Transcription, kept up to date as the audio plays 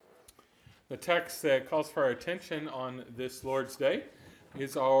The text that calls for our attention on this Lord's Day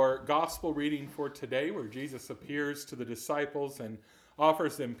is our gospel reading for today, where Jesus appears to the disciples and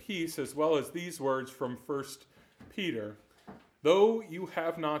offers them peace, as well as these words from 1 Peter. Though you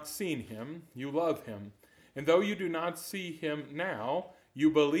have not seen him, you love him. And though you do not see him now,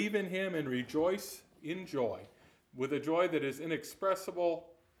 you believe in him and rejoice in joy, with a joy that is inexpressible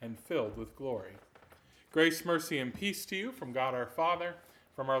and filled with glory. Grace, mercy, and peace to you from God our Father,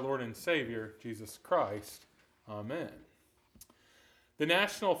 from our Lord and Savior, Jesus Christ. Amen. The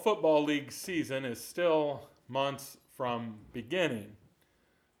National Football League season is still months from beginning,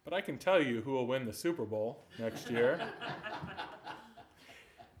 but I can tell you who will win the Super Bowl next year.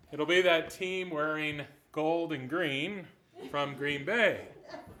 It'll be that team wearing gold and green from Green Bay,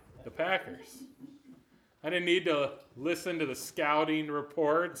 the Packers. I didn't need to listen to the scouting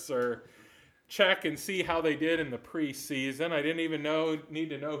reports or check and see how they did in the preseason. I didn't even need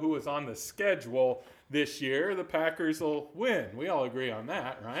to know who was on the schedule this year. The Packers will win. We all agree on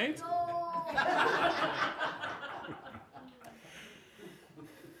that, right?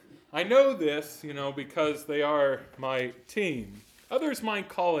 I know this, because they are my team. Others might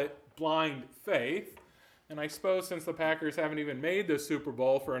call it blind faith. And I suppose since the Packers haven't even made the Super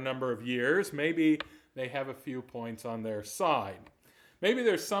Bowl for a number of years, maybe they have a few points on their side. Maybe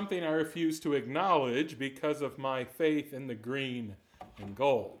there's something I refuse to acknowledge because of my faith in the green and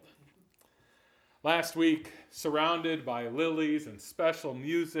gold. Last week, surrounded by lilies and special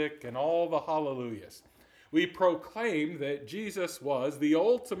music and all the hallelujahs, we proclaimed that Jesus was the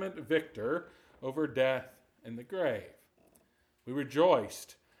ultimate victor over death and the grave. We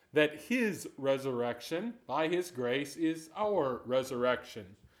rejoiced that his resurrection, by his grace, is our resurrection,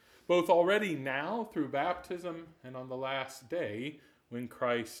 both already now through baptism and on the last day when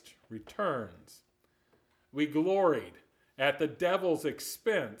Christ returns. We gloried at the devil's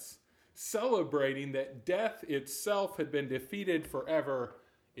expense, celebrating that death itself had been defeated forever,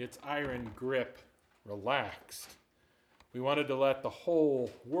 its iron grip relaxed. We wanted to let the whole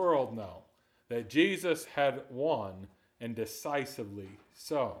world know that Jesus had won, and decisively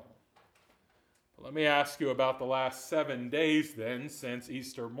so. But let me ask you about the last 7 days then since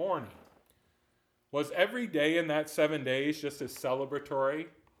Easter morning. Was every day in that 7 days just as celebratory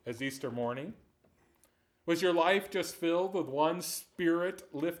as Easter morning? Was your life just filled with one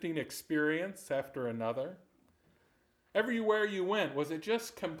spirit-lifting experience after another? Everywhere you went, was it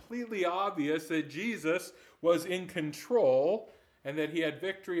just completely obvious that Jesus was in control and that he had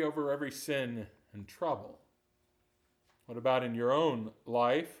victory over every sin and trouble? What about in your own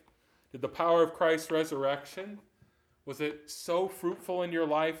life? Did the power of Christ's resurrection, was it so fruitful in your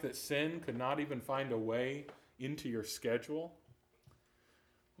life that sin could not even find a way into your schedule?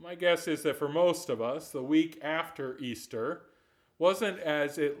 My guess is that for most of us, the week after Easter wasn't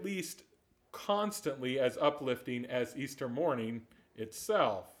as at least constantly as uplifting as Easter morning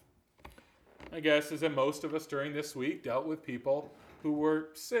itself. My guess is that most of us during this week dealt with people who were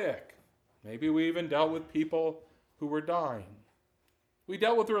sick. Maybe we even dealt with people who were dying. We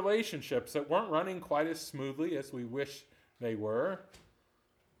dealt with relationships that weren't running quite as smoothly as we wish they were.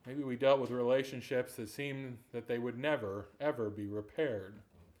 Maybe we dealt with relationships that seemed that they would never, ever be repaired.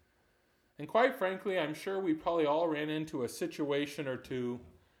 And quite frankly, I'm sure we probably all ran into a situation or two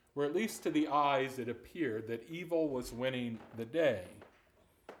where, at least to the eyes, it appeared that evil was winning the day.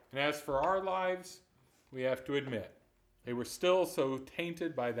 And as for our lives, we have to admit, they were still so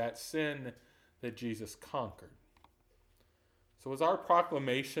tainted by that sin that Jesus conquered. So was our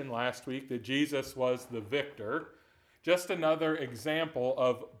proclamation last week that Jesus was the victor just another example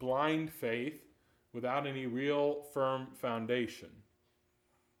of blind faith without any real firm foundation?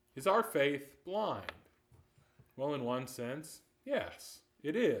 Is our faith blind? Well, in one sense, yes,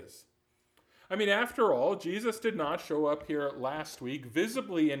 it is. I mean, after all, Jesus did not show up here last week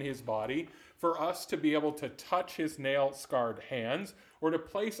visibly in his body for us to be able to touch his nail-scarred hands or to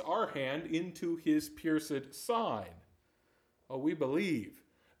place our hand into his pierced side. Oh, we believe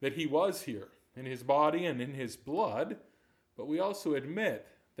that he was here in his body and in his blood, but we also admit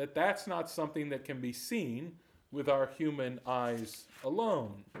that that's not something that can be seen with our human eyes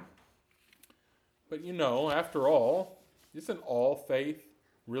alone. But after all, isn't all faith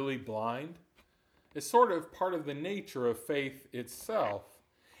really blind? It's sort of part of the nature of faith itself.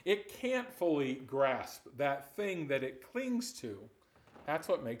 It can't fully grasp that thing that it clings to. That's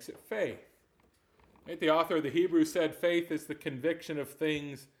what makes it faith. Right? The author of the Hebrews said faith is the conviction of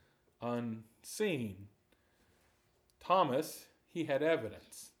things unseen. Thomas, he had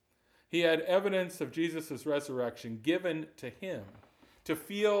evidence. He had evidence of Jesus' resurrection given to him to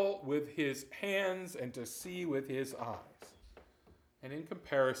feel with his hands and to see with his eyes. And in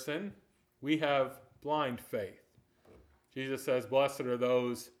comparison, we have blind faith. Jesus says, "Blessed are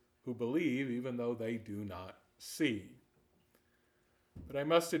those who believe, even though they do not see." But I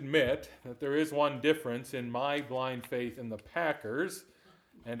must admit that there is one difference in my blind faith in the Packers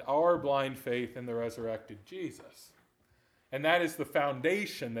and our blind faith in the resurrected Jesus. And that is the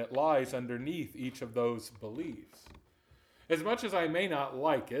foundation that lies underneath each of those beliefs. As much as I may not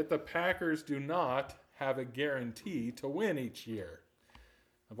like it, the Packers do not have a guarantee to win each year.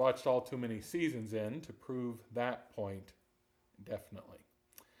 I've watched all too many seasons in to prove that point definitely.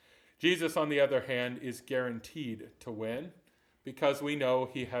 Jesus, on the other hand, is guaranteed to win because we know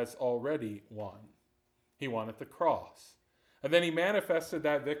he has already won. He won at the cross. And then he manifested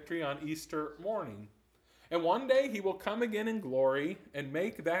that victory on Easter morning. And one day he will come again in glory and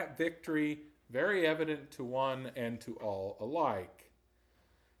make that victory very evident to one and to all alike.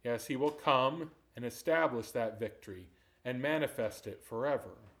 Yes, he will come and establish that victory and manifest it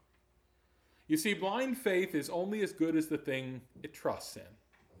forever. You see, blind faith is only as good as the thing it trusts in.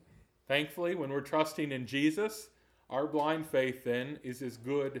 Thankfully, when we're trusting in Jesus, our blind faith then is as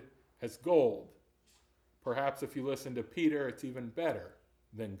good as gold. Perhaps if you listen to Peter, it's even better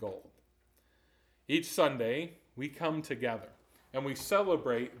than gold. Each Sunday, we come together and we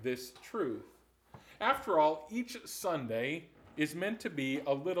celebrate this truth. After all, each Sunday is meant to be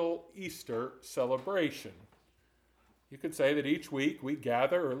a little Easter celebration. You could say that each week we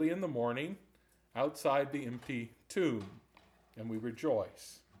gather early in the morning outside the empty tomb and we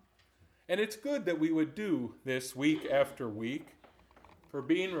rejoice. And it's good that we would do this week after week, for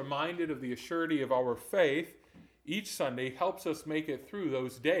being reminded of the assurity of our faith each Sunday helps us make it through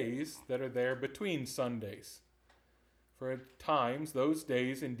those days that are there between Sundays. For at times, those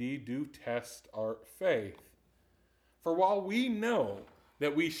days indeed do test our faith. For while we know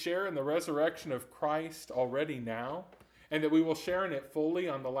that we share in the resurrection of Christ already now, and that we will share in it fully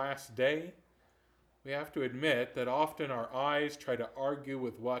on the last day, we have to admit that often our eyes try to argue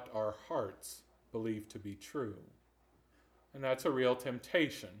with what our hearts believe to be true. And that's a real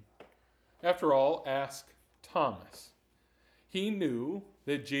temptation. After all, ask Thomas. He knew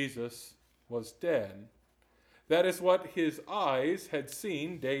that Jesus was dead. That is what his eyes had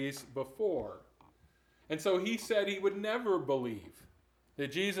seen days before. And so he said he would never believe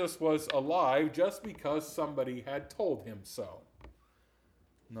that Jesus was alive just because somebody had told him so.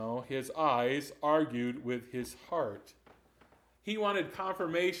 No, his eyes argued with his heart. He wanted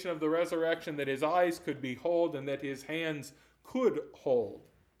confirmation of the resurrection that his eyes could behold and that his hands could hold.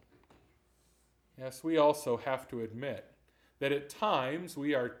 Yes, we also have to admit that at times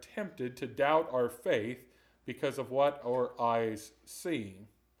we are tempted to doubt our faith because of what our eyes see.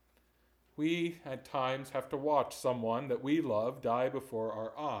 We at times have to watch someone that we love die before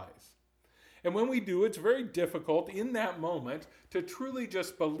our eyes. And when we do, it's very difficult in that moment to truly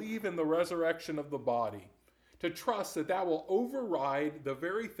just believe in the resurrection of the body, to trust that that will override the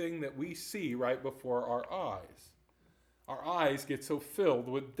very thing that we see right before our eyes. Our eyes get so filled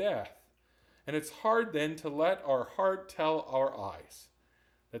with death. And it's hard then to let our heart tell our eyes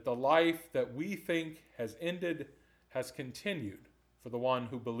that the life that we think has ended has continued for the one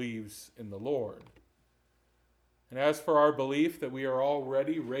who believes in the Lord. And as for our belief that we are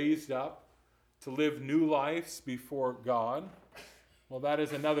already raised up to live new lives before God, well, that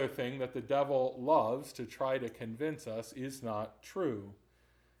is another thing that the devil loves to try to convince us is not true.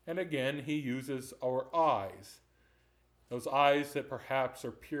 And again, he uses our eyes. Those eyes that perhaps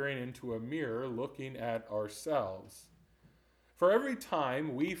are peering into a mirror looking at ourselves. For every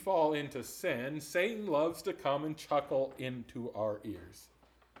time we fall into sin, Satan loves to come and chuckle into our ears.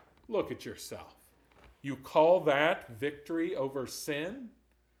 Look at yourself. You call that victory over sin?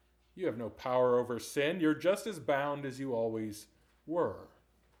 You have no power over sin. You're just as bound as you always were.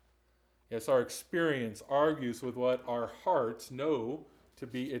 Yes, our experience argues with what our hearts know to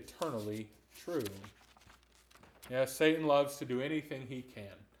be eternally true. Yes, Satan loves to do anything he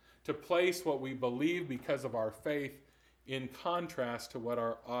can to place what we believe because of our faith in contrast to what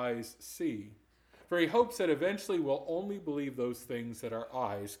our eyes see. For he hopes that eventually we'll only believe those things that our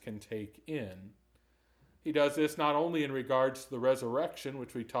eyes can take in. He does this not only in regards to the resurrection,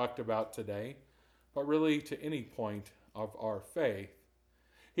 which we talked about today, but really to any point of our faith.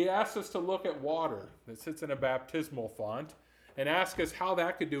 He asks us to look at water that sits in a baptismal font and ask us how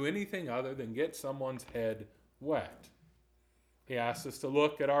that could do anything other than get someone's head wet. He asks us to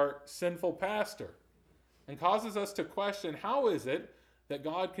look at our sinful pastor and causes us to question, how is it that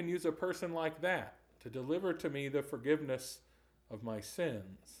God can use a person like that to deliver to me the forgiveness of my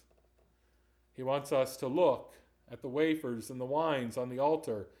sins? He wants us to look at the wafers and the wines on the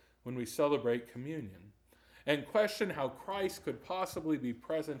altar when we celebrate communion and question how Christ could possibly be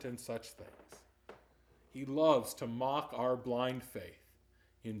present in such things. He loves to mock our blind faith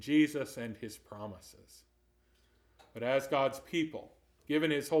in Jesus and his promises. But as God's people,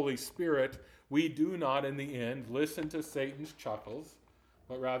 given his Holy Spirit, we do not in the end listen to Satan's chuckles,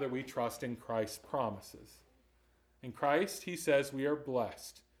 but rather we trust in Christ's promises. In Christ, he says we are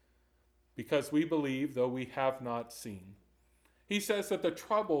blessed because we believe though we have not seen. He says that the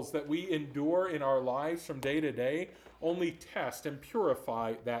troubles that we endure in our lives from day to day only test and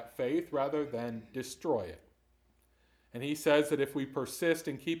purify that faith rather than destroy it. And he says that if we persist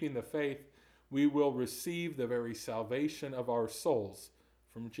in keeping the faith, we will receive the very salvation of our souls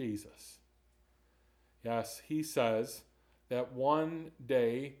from Jesus. Yes, he says that one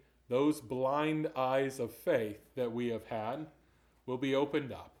day those blind eyes of faith that we have had will be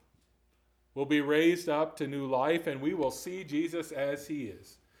opened up. We'll be raised up to new life, and we will see Jesus as he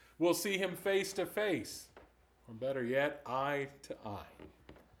is. We'll see him face to face, or better yet, eye to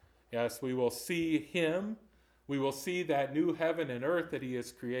eye. Yes, we will see him. We will see that new heaven and earth that he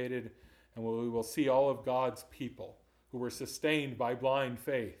has created, and we will see all of God's people who were sustained by blind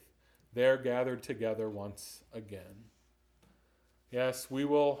faith there gathered together once again. Yes, we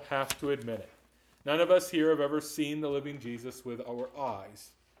will have to admit it. None of us here have ever seen the living Jesus with our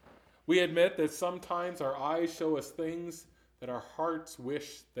eyes. We admit that sometimes our eyes show us things that our hearts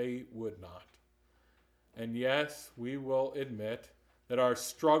wish they would not. And yes, we will admit that our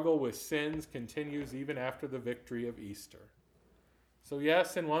struggle with sins continues even after the victory of Easter. So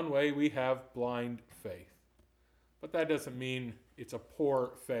yes, in one way we have blind faith. But that doesn't mean it's a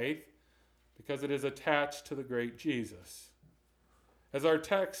poor faith, because it is attached to the great Jesus. As our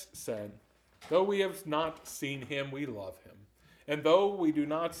text said, though we have not seen him, we love him. And though we do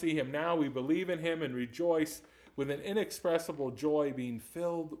not see him now, we believe in him and rejoice with an inexpressible joy, being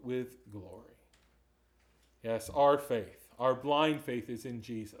filled with glory. Yes, our faith, our blind faith, is in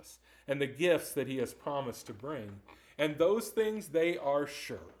Jesus and the gifts that he has promised to bring. And those things, they are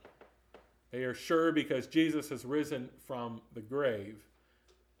sure. They are sure because Jesus has risen from the grave.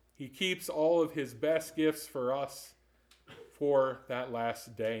 He keeps all of his best gifts for us for that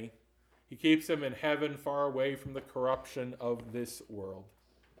last day. He keeps them in heaven, far away from the corruption of this world.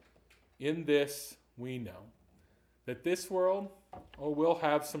 In this, we know that this world will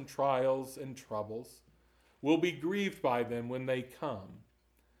have some trials and troubles. We'll be grieved by them when they come.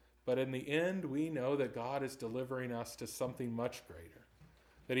 But in the end, we know that God is delivering us to something much greater,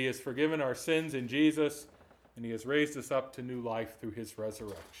 that he has forgiven our sins in Jesus, and he has raised us up to new life through his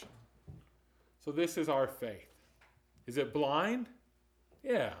resurrection. So this is our faith. Is it blind?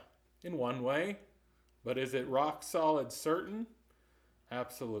 Yeah, in one way. But is it rock solid certain?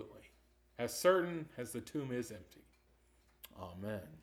 Absolutely. As certain as the tomb is empty. Amen.